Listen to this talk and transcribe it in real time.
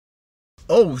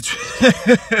Oh,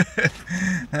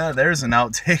 there's an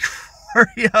outtake for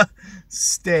you.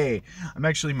 Stay. I'm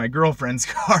actually in my girlfriend's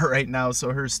car right now,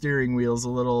 so her steering wheel's a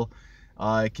little,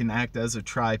 it can act as a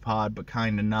tripod, but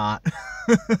kind of not.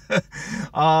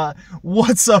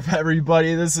 What's up,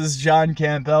 everybody? This is John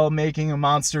Campbell making a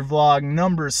monster vlog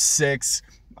number 6.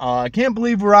 I can't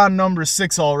believe we're on number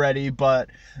 6 already, but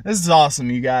this is awesome,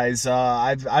 you guys.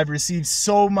 I've received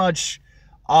so much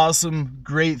awesome,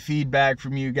 great feedback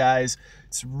from you guys.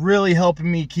 It's really helping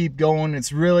me keep going.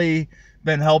 It's really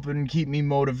been helping keep me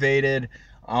motivated.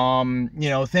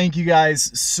 Thank you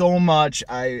guys so much.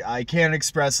 I can't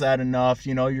express that enough.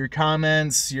 Your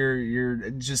comments, your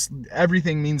just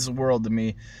everything means the world to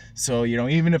me. So,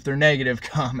 even if they're negative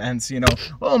comments,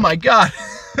 oh my God,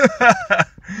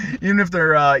 even if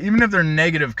they're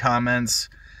negative comments,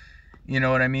 you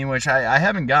know what I mean? Which I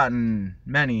haven't gotten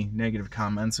many negative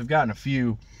comments. I've gotten a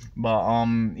few, but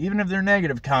even if they're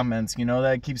negative comments,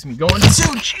 that keeps me going.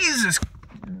 So Jesus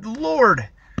Lord.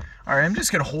 All right, I'm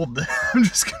just gonna hold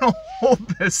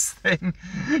this thing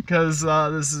because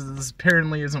this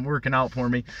apparently isn't working out for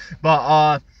me.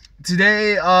 But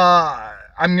today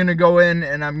I'm gonna go in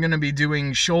and I'm gonna be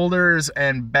doing shoulders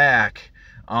and back.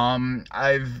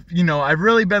 I've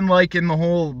really been liking the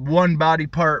whole one body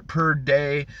part per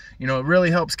day. It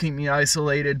really helps keep me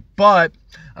isolated, but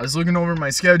I was looking over my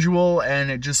schedule and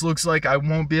it just looks like I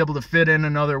won't be able to fit in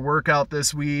another workout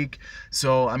this week.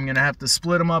 So I'm going to have to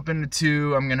split them up into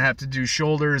 2. I'm going to have to do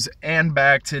shoulders and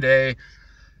back today.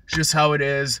 Just how it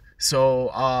is.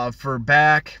 So for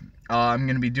back, I'm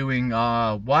going to be doing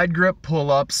wide grip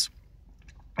pull-ups.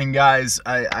 And guys,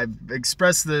 I've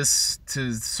expressed this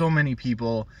to so many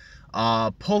people.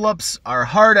 Pull-ups are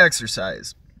hard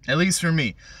exercise, at least for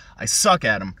me. I suck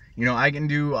at them. I can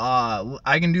do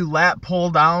lat pull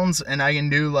downs and I can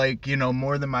do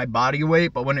more than my body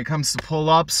weight, but when it comes to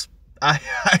pull-ups, I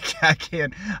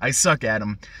can't. I suck at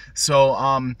them. So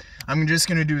I'm just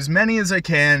gonna do as many as I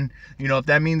can. If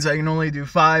that means I can only do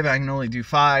 5, I can only do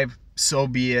 5. So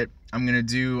be it. I'm gonna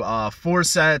do 4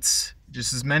 sets,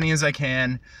 just as many as I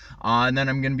can, and then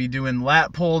I'm gonna be doing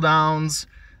lat pull downs.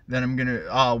 Then I'm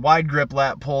gonna wide grip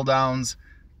lat pull downs,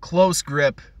 close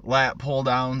grip lat pull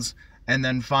downs, and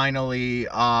then finally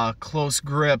close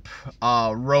grip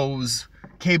rows,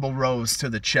 cable rows to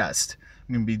the chest.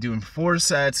 I'm gonna be doing 4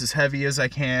 sets, as heavy as I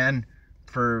can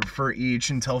for each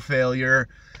until failure.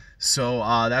 So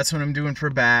that's what I'm doing for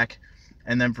back.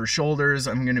 And then for shoulders,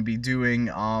 I'm gonna be doing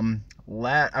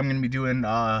lat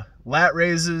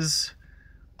raises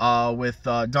with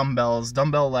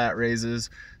dumbbell lat raises.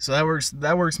 So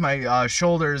that works my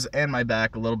shoulders and my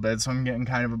back a little bit. So I'm getting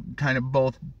kind of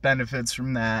both benefits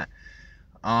from that.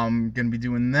 I'm gonna be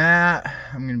doing that.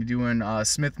 I'm gonna be doing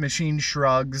Smith machine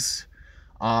shrugs,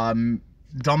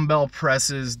 dumbbell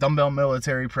presses, dumbbell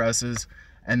military presses,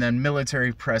 and then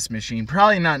military press machine.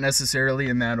 Probably not necessarily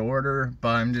in that order,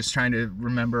 but I'm just trying to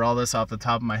remember all this off the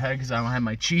top of my head because I don't have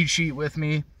my cheat sheet with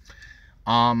me.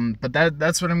 But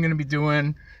that's what I'm gonna be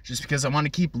doing, just because I want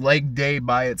to keep leg day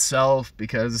by itself,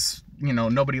 because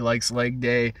nobody likes leg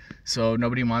day, so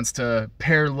nobody wants to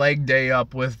pair leg day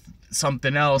up with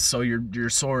something else so you're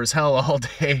sore as hell all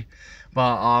day.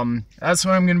 But that's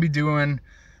what I'm gonna be doing.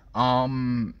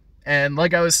 And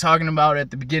like I was talking about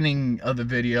at the beginning of the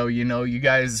video, you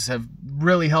guys have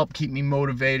really helped keep me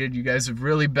motivated. You guys have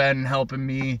really been helping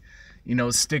me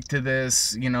stick to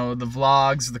this, the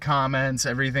vlogs, the comments,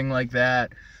 everything like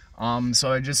that.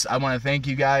 So I want to thank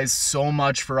you guys so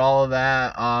much for all of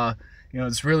that.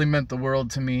 It's really meant the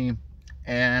world to me,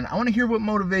 and I want to hear what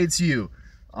motivates you.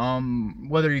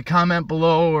 Whether you comment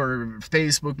below or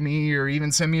Facebook me or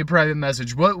even send me a private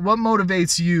message, what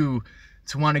motivates you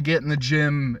to want to get in the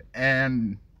gym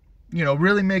and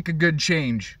really make a good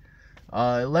change?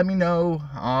 Let me know.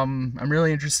 I'm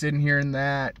really interested in hearing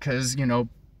that, because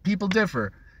people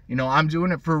differ. I'm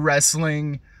doing it for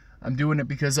wrestling. I'm doing it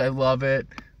because I love it,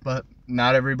 but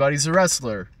not everybody's a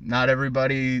wrestler. Not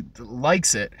everybody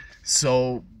likes it.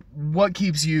 So what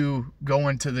keeps you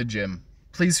going to the gym?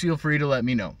 Please feel free to let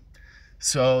me know.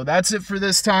 So that's it for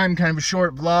this time. Kind of a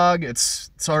short vlog. It's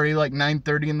already like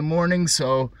 9:30 in the morning,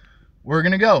 so we're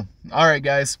gonna go. All right,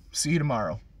 guys. See you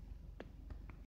tomorrow.